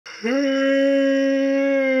There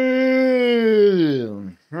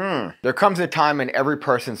comes a time in every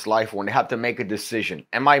person's life when they have to make a decision.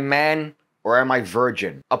 Am I man or am I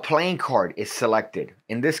virgin? A playing card is selected.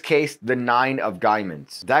 In this case, the 9 of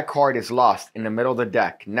diamonds. That card is lost in the middle of the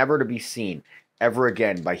deck, never to be seen ever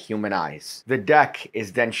again by human eyes. The deck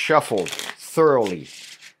is then shuffled thoroughly.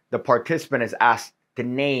 The participant is asked to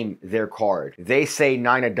name their card. They say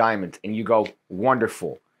 9 of diamonds and you go,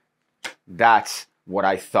 wonderful. That's what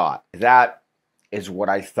I thought. That is what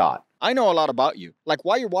I thought. I know a lot about you, like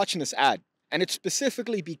why you're watching this ad, and it's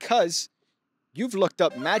specifically because you've looked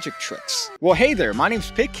up magic tricks. Well, hey there, my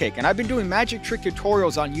name's PigCake, and I've been doing magic trick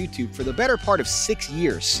tutorials on YouTube for the better part of 6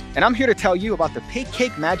 years. And I'm here to tell you about the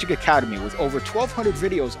PigCake Magic Academy with over 1,200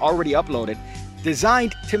 videos already uploaded,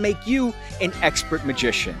 designed to make you an expert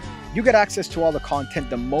magician. You get access to all the content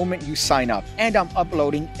the moment you sign up, and I'm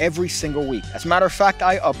uploading every single week. As a matter of fact,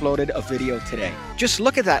 I uploaded a video today. Just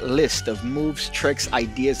look at that list of moves, tricks,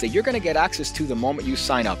 ideas that you're gonna get access to the moment you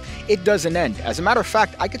sign up. It doesn't end. As a matter of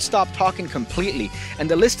fact, I could stop talking completely, and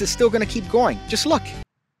the list is still gonna keep going. Just look.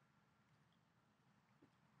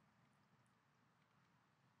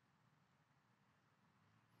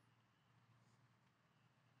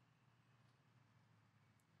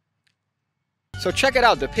 So check it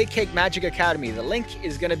out, the PigCake Magic Academy. The link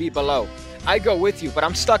is going to be below. I go with you, but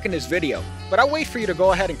I'm stuck in this video. But I'll wait for you to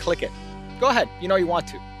go ahead and click it. Go ahead, you know you want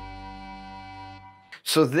to.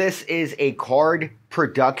 So this is a card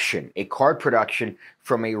production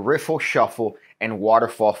from a riffle shuffle and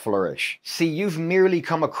waterfall flourish. See, you've merely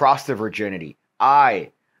come across the virginity. I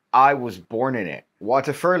was born in it. While it's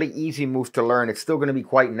a fairly easy move to learn, it's still going to be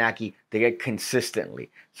quite knacky to get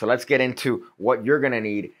consistently. So let's get into what you're going to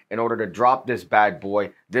need in order to drop this bad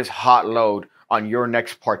boy, this hot load on your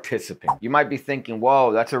next participant. You might be thinking,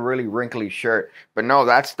 whoa, that's a really wrinkly shirt. But no,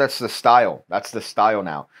 that's the style. That's the style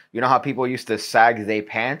now. You know how people used to sag their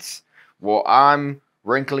pants? Well, I'm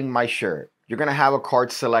wrinkling my shirt. You're going to have a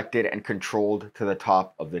card selected and controlled to the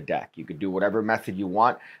top of the deck. You could do whatever method you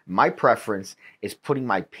want. My preference is putting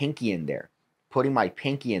my pinky in there.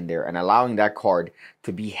 And allowing that card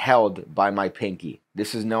to be held by my pinky.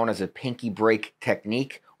 This is known as a pinky break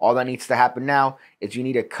technique. All that needs to happen now is you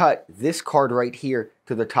need to cut this card right here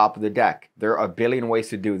to the top of the deck. There are a billion ways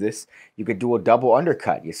to do this. You could do a double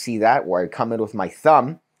undercut. You see that? Where I come in with my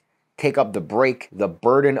thumb, take up the break, the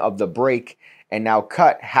burden of the break, and now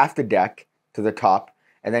cut half the deck to the top,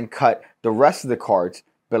 and then cut the rest of the cards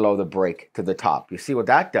below the break to the top. You see what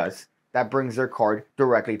that does? That brings their card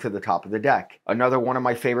directly to the top of the deck. Another one of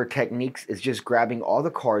my favorite techniques is just grabbing all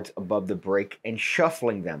the cards above the break and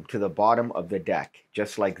shuffling them to the bottom of the deck,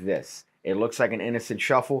 just like this. It looks like an innocent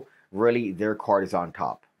shuffle. Really, their card is on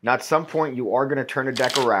top. Now, at some point, you are going to turn the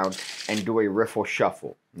deck around and do a riffle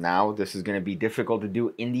shuffle. Now, this is going to be difficult to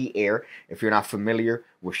do in the air if you're not familiar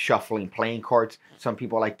with shuffling playing cards. Some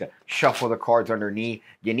people like to shuffle the cards underneath.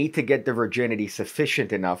 You need to get the virginity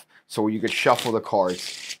sufficient enough so you could shuffle the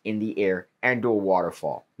cards in the air and do a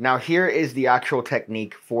waterfall. Now, here is the actual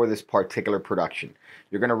technique for this particular production.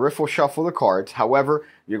 You're going to riffle shuffle the cards. However,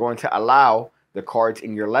 you're going to allow the cards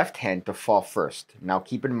in your left hand to fall first. Now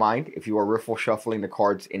keep in mind, if you are riffle shuffling the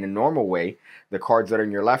cards in a normal way, the cards that are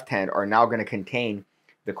in your left hand are now going to contain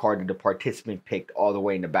the card that the participant picked all the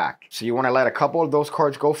way in the back. So you want to let a couple of those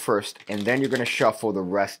cards go first, and then you're going to shuffle the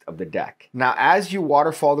rest of the deck. Now as you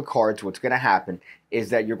waterfall the cards, what's going to happen is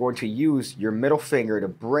that you're going to use your middle finger to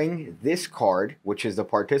bring this card, which is the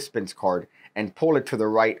participant's card, and pull it to the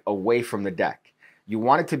right away from the deck. You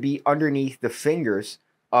want it to be underneath the fingers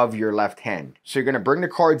of your left hand. So you're going to bring the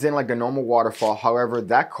cards in like the normal waterfall. However,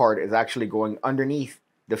 that card is actually going underneath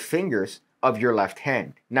the fingers of your left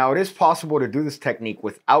hand. Now, it is possible to do this technique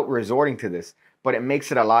without resorting to this, but it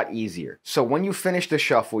makes it a lot easier. So when you finish the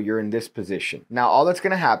shuffle, you're in this position. Now, all that's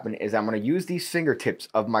going to happen is I'm going to use these fingertips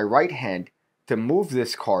of my right hand to move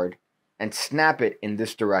this card and snap it in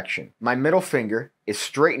this direction. My middle finger is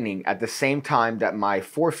straightening at the same time that my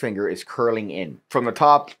forefinger is curling in. From the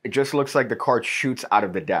top, it just looks like the card shoots out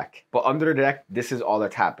of the deck. But under the deck, this is all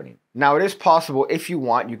that's happening. Now, it is possible, if you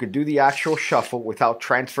want, you could do the actual shuffle without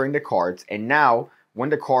transferring the cards. And now,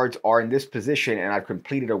 when the cards are in this position and I've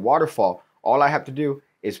completed a waterfall, all I have to do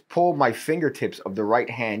is pull my fingertips of the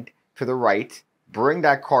right hand to the right, bring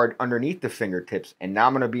that card underneath the fingertips, and now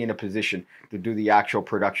I'm going to be in a position to do the actual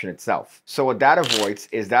production itself. So what that avoids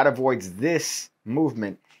is this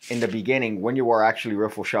movement in the beginning when you are actually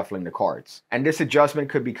riffle shuffling the cards. And this adjustment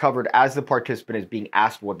could be covered as the participant is being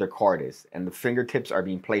asked what their card is, and the fingertips are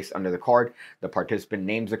being placed under the card, the participant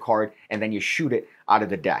names the card, and then you shoot it out of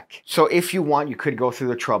the deck. So if you want, you could go through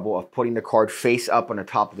the trouble of putting the card face up on the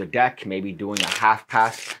top of the deck, maybe doing a half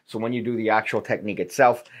pass. So when you do the actual technique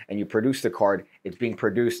itself and you produce the card, it's being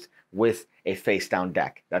produced with a face down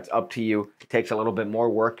deck. That's up to you. It takes a little bit more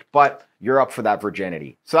work, but you're up for that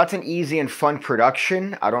virginity. So that's an easy and fun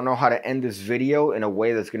production. I don't know how to end this video in a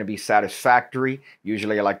way that's going to be satisfactory.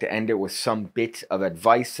 Usually I like to end it with some bit of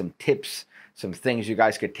advice, some tips, some things you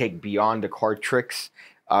guys could take beyond the card tricks.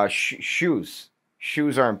 Shoes.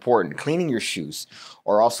 Shoes are important. Cleaning your shoes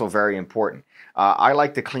are also very important. I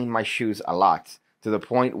like to clean my shoes a lot, to the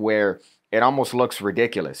point where it almost looks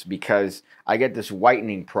ridiculous, because I get this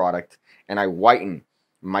whitening product and I whiten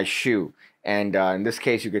my shoe. And in this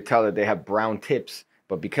case, you could tell that they have brown tips,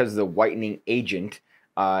 but because of the whitening agent,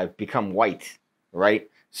 become white, right?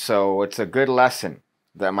 So it's a good lesson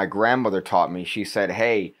that my grandmother taught me. She said,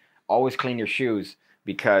 hey, always clean your shoes,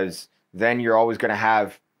 because then you're always going to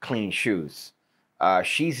have clean shoes.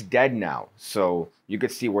 She's dead now, so you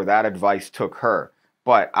could see where that advice took her.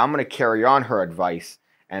 But I'm going to carry on her advice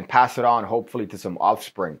and pass it on, hopefully, to some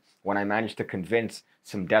offspring when I manage to convince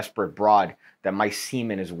some desperate broad that my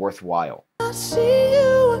semen is worthwhile. I see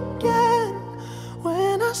you again,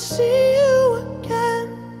 when I see you again,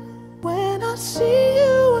 when I see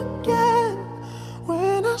you again,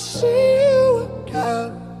 when I see you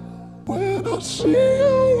again, when I see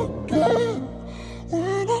you again,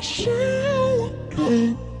 when I see you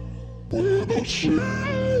again, when I see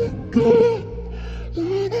you again,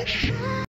 when I see